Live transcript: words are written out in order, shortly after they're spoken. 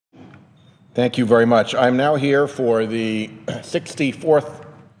Thank you very much. I'm now here for the 64th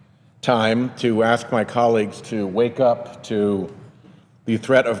time to ask my colleagues to wake up to the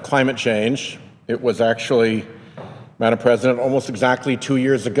threat of climate change. It was actually, Madam President, almost exactly 2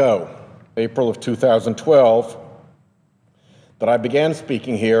 years ago, April of 2012, that I began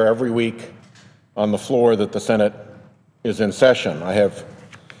speaking here every week on the floor that the Senate is in session. I have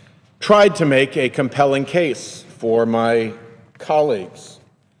tried to make a compelling case for my colleagues.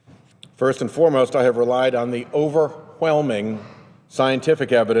 First and foremost, I have relied on the overwhelming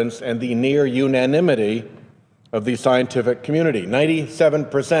scientific evidence and the near unanimity of the scientific community.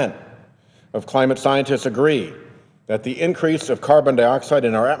 97% of climate scientists agree that the increase of carbon dioxide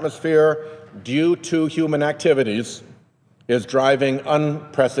in our atmosphere due to human activities is driving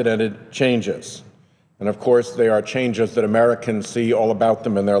unprecedented changes. And of course, they are changes that Americans see all about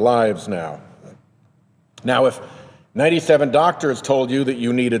them in their lives now. Now, if 97 doctors told you that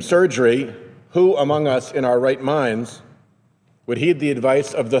you needed surgery, who among us in our right minds would heed the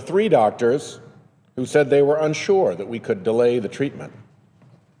advice of the 3 doctors who said they were unsure that we could delay the treatment?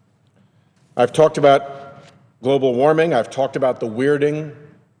 I've talked about global warming. I've talked about the weirding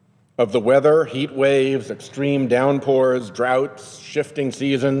of the weather, heat waves, extreme downpours, droughts, shifting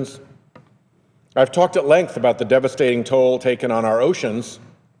seasons. I've talked at length about the devastating toll taken on our oceans,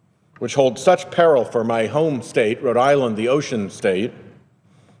 which hold such peril for my home state, Rhode Island, the ocean state.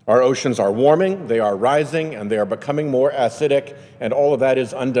 Our oceans are warming, they are rising, and they are becoming more acidic, and all of that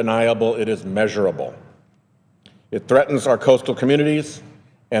is undeniable. It is measurable. It threatens our coastal communities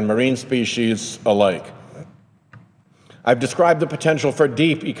and marine species alike. I've described the potential for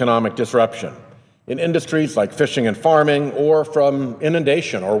deep economic disruption in industries like fishing and farming, or from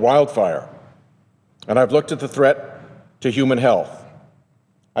inundation or wildfire. And I've looked at the threat to human health.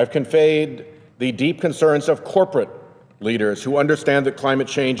 I've conveyed the deep concerns of corporate leaders who understand that climate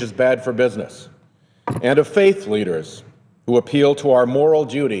change is bad for business, and of faith leaders who appeal to our moral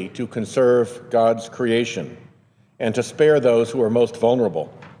duty to conserve God's creation and to spare those who are most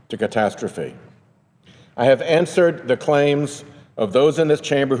vulnerable to catastrophe. I have answered the claims of those in this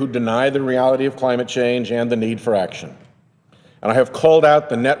chamber who deny the reality of climate change and the need for action. And I have called out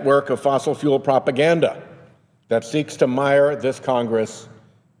the network of fossil fuel propaganda that seeks to mire this Congress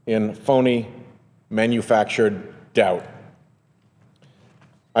in phony, manufactured doubt.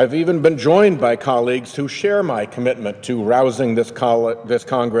 I've even been joined by colleagues who share my commitment to rousing this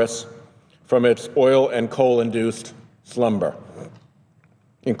Congress from its oil and coal-induced slumber,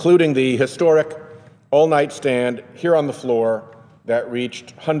 including the historic all-night stand here on the floor that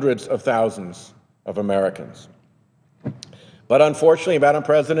reached hundreds of thousands of Americans. But unfortunately, Madam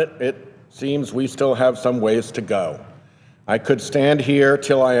President, it seems we still have some ways to go. I could stand here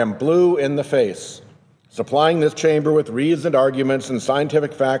till I am blue in the face, supplying this chamber with reasoned arguments and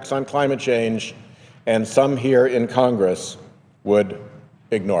scientific facts on climate change, and some here in Congress would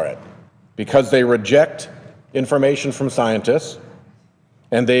ignore it because they reject information from scientists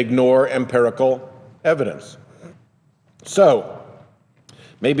and they ignore empirical evidence. So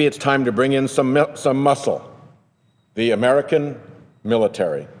maybe it's time to bring in some muscle, the American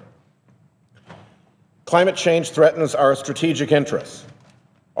military. Climate change threatens our strategic interests,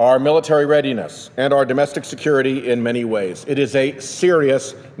 our military readiness, and our domestic security in many ways. It is a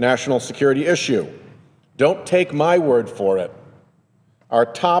serious national security issue. Don't take my word for it. Our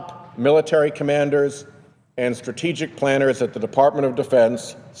top military commanders and strategic planners at the Department of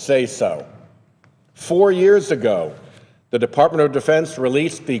Defense say so. 4 years ago, the Department of Defense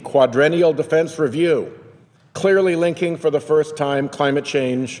released the Quadrennial Defense Review, clearly linking for the first time climate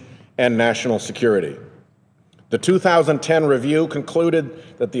change and national security. The 2010 review concluded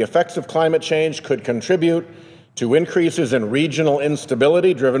that the effects of climate change could contribute to increases in regional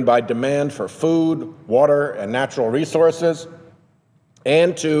instability driven by demand for food, water, and natural resources,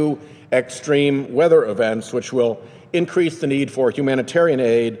 and to extreme weather events, which will increase the need for humanitarian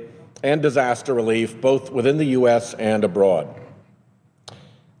aid and disaster relief, both within the U.S. and abroad.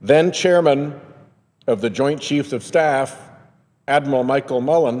 Then Chairman of the Joint Chiefs of Staff, Admiral Michael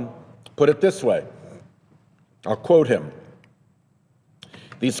Mullen, put it this way. I'll quote him.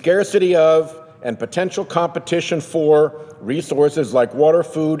 "The scarcity of and potential competition for resources like water,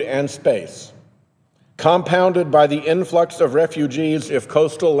 food, and space, compounded by the influx of refugees if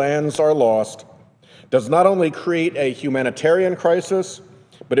coastal lands are lost, does not only create a humanitarian crisis,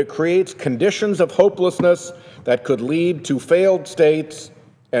 but it creates conditions of hopelessness that could lead to failed states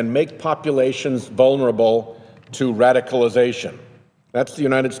and make populations vulnerable to radicalization." That's the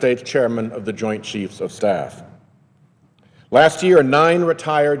United States Chairman of the Joint Chiefs of Staff. Last year, 9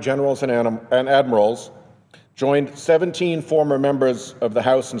 retired generals and admirals joined 17 former members of the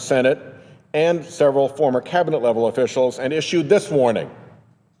House and Senate and several former cabinet-level officials and issued this warning.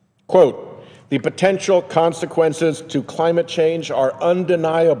 Quote, "The potential consequences to climate change are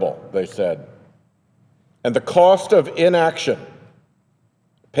undeniable," they said, "and the cost of inaction,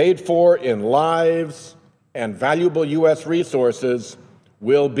 paid for in lives and valuable U.S. resources,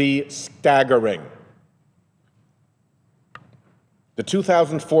 will be staggering." The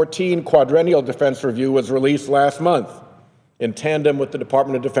 2014 Quadrennial Defense Review was released last month in tandem with the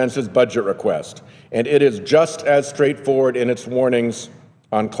Department of Defense's budget request, and it is just as straightforward in its warnings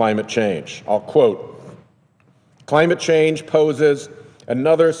on climate change. I'll quote, "Climate change poses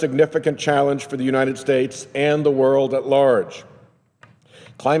another significant challenge for the United States and the world at large.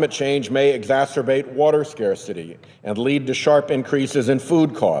 Climate change may exacerbate water scarcity and lead to sharp increases in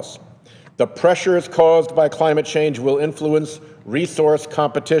food costs. The pressures caused by climate change will influence resource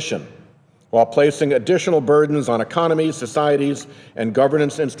competition, while placing additional burdens on economies, societies, and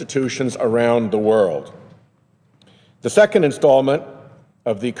governance institutions around the world." The second installment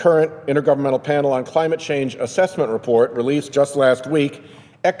of the current Intergovernmental Panel on Climate Change Assessment Report, released just last week,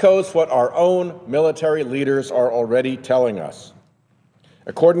 echoes what our own military leaders are already telling us.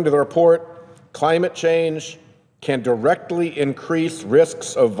 According to the report, climate change can directly increase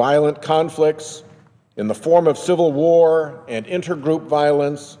risks of violent conflicts in the form of civil war and intergroup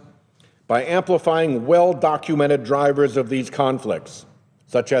violence by amplifying well-documented drivers of these conflicts,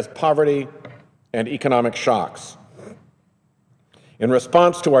 such as poverty and economic shocks. In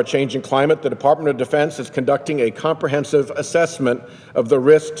response to our changing climate, the Department of Defense is conducting a comprehensive assessment of the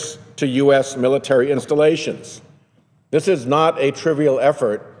risks to U.S. military installations. This is not a trivial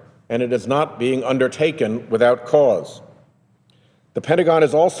effort, and it is not being undertaken without cause. The Pentagon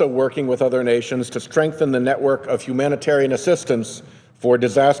is also working with other nations to strengthen the network of humanitarian assistance for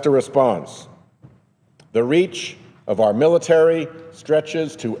disaster response. The reach of our military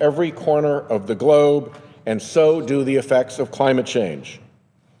stretches to every corner of the globe, and so do the effects of climate change.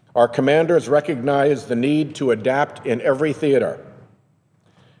 Our commanders recognize the need to adapt in every theater.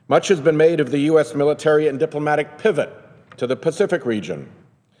 Much has been made of the U.S. military and diplomatic pivot to the Pacific region.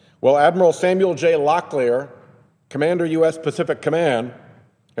 Well, Admiral Samuel J. Locklear, Commander U.S. Pacific Command,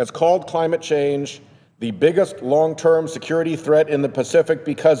 has called climate change the biggest long-term security threat in the Pacific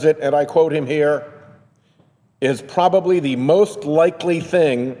because it, and I quote him here, "is probably the most likely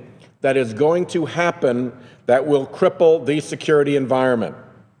thing that is going to happen that will cripple the security environment.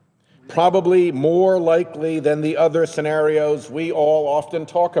 Probably more likely than the other scenarios we all often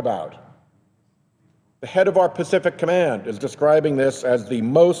talk about." The head of our Pacific Command is describing this as the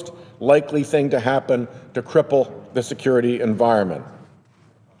most likely thing to happen to cripple the security environment.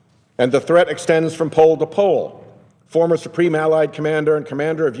 And the threat extends from pole to pole. Former Supreme Allied Commander and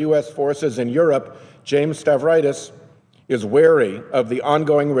Commander of U.S. forces in Europe, James Stavridis, is wary of the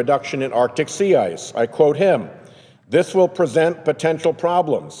ongoing reduction in Arctic sea ice. I quote him, "This will present potential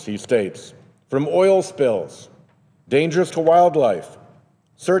problems," he states, "from oil spills, dangers to wildlife,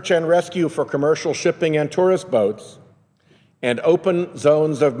 search and rescue for commercial shipping and tourist boats, and open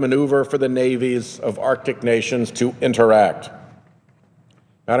zones of maneuver for the navies of Arctic nations to interact."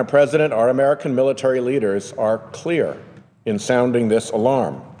 Madam President, our American military leaders are clear in sounding this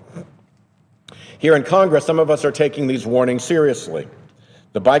alarm. Here in Congress, some of us are taking these warnings seriously.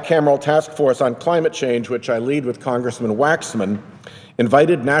 The bicameral task force on climate change, which I lead with Congressman Waxman,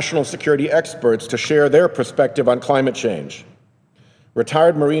 invited national security experts to share their perspective on climate change.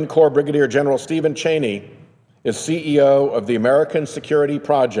 Retired Marine Corps Brigadier General Stephen Cheney is CEO of the American Security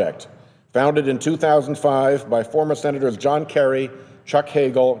Project, founded in 2005 by former Senators John Kerry, Chuck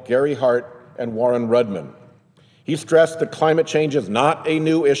Hagel, Gary Hart, and Warren Rudman. He stressed that climate change is not a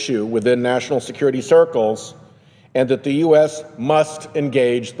new issue within national security circles, and that the U.S. must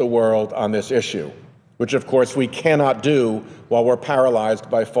engage the world on this issue, which of course we cannot do while we're paralyzed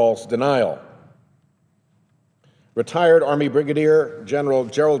by false denial. Retired Army Brigadier General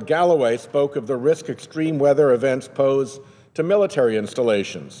Gerald Galloway spoke of the risk extreme weather events pose to military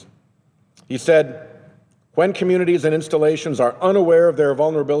installations. He said, "When communities and installations are unaware of their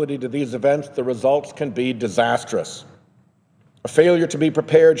vulnerability to these events, the results can be disastrous. A failure to be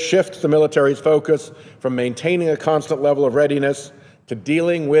prepared shifts the military's focus from maintaining a constant level of readiness to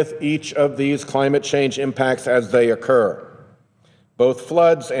dealing with each of these climate change impacts as they occur. Both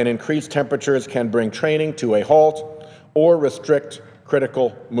floods and increased temperatures can bring training to a halt or restrict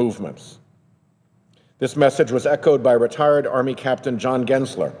critical movements." This message was echoed by retired Army Captain John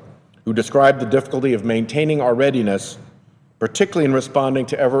Gensler, who described the difficulty of maintaining our readiness, particularly in responding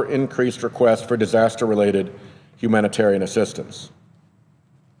to ever-increased requests for disaster-related humanitarian assistance.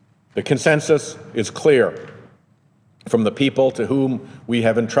 The consensus is clear. from the people to whom we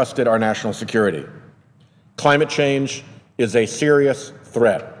have entrusted our national security. Climate change is a serious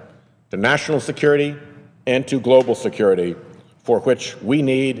threat to national security and to global security, for which we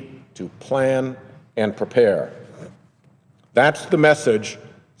need to plan and prepare. That's the message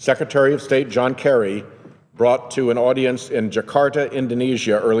Secretary of State John Kerry brought to an audience in Jakarta,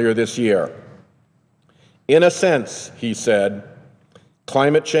 Indonesia earlier this year. In a sense, he said,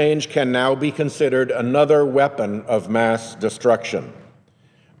 climate change can now be considered another weapon of mass destruction,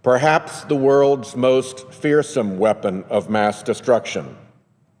 perhaps the world's most fearsome weapon of mass destruction.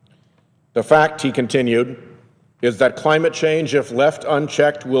 The fact, he continued, is that climate change, if left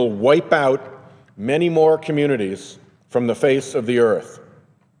unchecked, will wipe out many more communities from the face of the earth.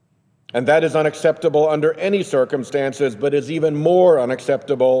 And that is unacceptable under any circumstances, but is even more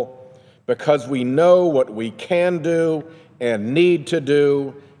unacceptable because we know what we can do and need to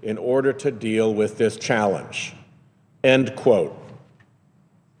do in order to deal with this challenge. End quote.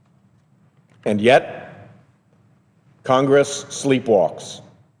 And yet, Congress sleepwalks,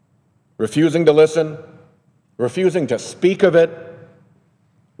 refusing to listen, refusing to speak of it,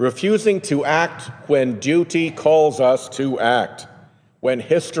 refusing to act when duty calls us to act, when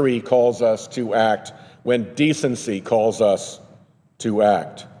history calls us to act, when decency calls us to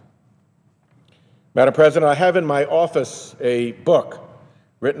act. Madam President, I have in my office a book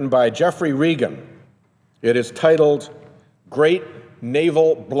written by Jeffrey Regan. It is titled Great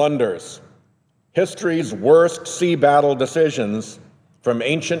Naval Blunders: History's Worst Sea Battle Decisions from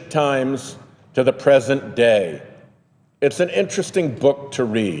Ancient Times to the Present Day. It's an interesting book to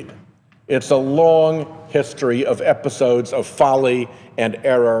read. It's a long history of episodes of folly and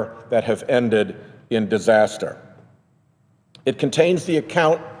error that have ended in disaster. It contains the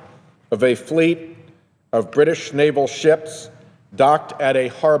account of a fleet of British naval ships docked at a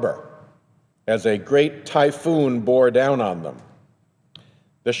harbor as a great typhoon bore down on them.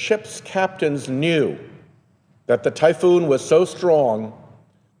 The ship's captains knew that the typhoon was so strong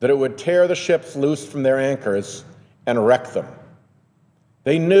that it would tear the ships loose from their anchors and wreck them.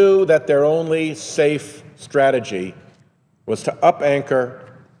 They knew that their only safe strategy was to up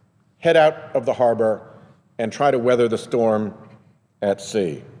anchor, head out of the harbor, and try to weather the storm at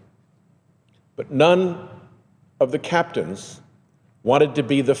sea. But none of the captains wanted to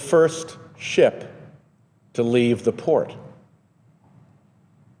be the first ship to leave the port.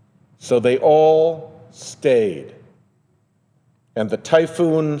 So they all stayed, and the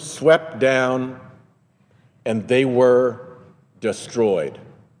typhoon swept down, and they were destroyed.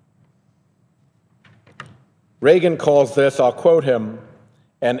 Reagan calls this, I'll quote him,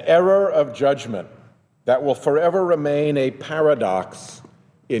 an error of judgment that will forever remain a paradox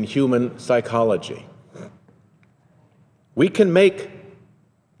in human psychology. We can make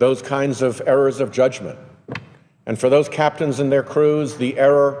those kinds of errors of judgment. And for those captains and their crews, the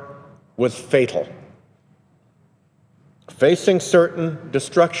error was fatal. Facing certain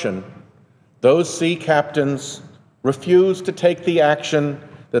destruction, those sea captains refused to take the action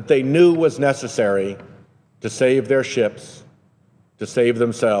that they knew was necessary to save their ships, to save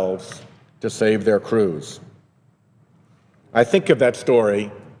themselves, to save their crews. I think of that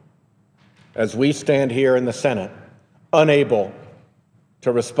story as we stand here in the Senate, unable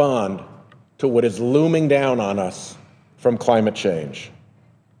to respond to what is looming down on us from climate change.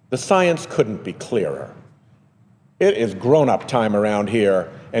 The science couldn't be clearer. It is grown-up time around here,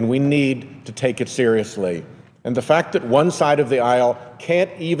 and we need to take it seriously. And the fact that one side of the aisle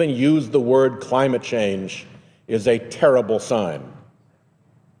can't even use the word climate change is a terrible sign.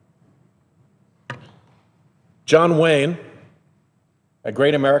 John Wayne, a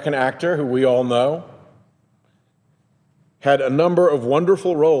great American actor who we all know, had a number of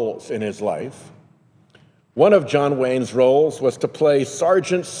wonderful roles in his life. One of John Wayne's roles was to play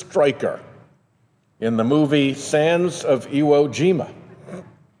Sergeant Stryker in the movie Sands of Iwo Jima.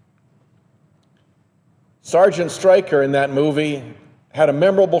 Sergeant Stryker in that movie had a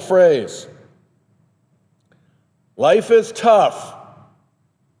memorable phrase: "Life is tough,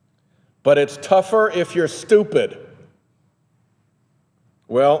 but it's tougher if you're stupid."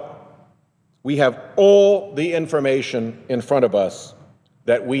 Well, we have all the information in front of us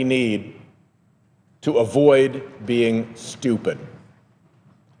that we need to avoid being stupid.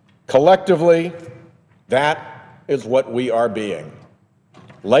 Collectively, that is what we are being.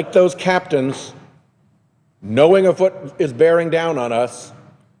 Like those captains, knowing of what is bearing down on us,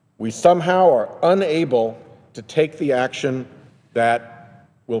 we somehow are unable to take the action that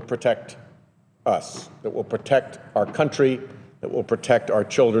will protect us, that will protect our country, that will protect our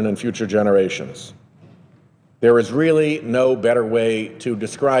children and future generations. There is really no better way to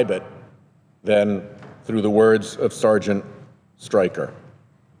describe it than through the words of Sergeant Stryker.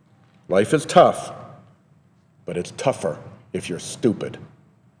 Life is tough, but it's tougher if you're stupid.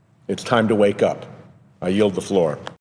 It's time to wake up. I yield the floor.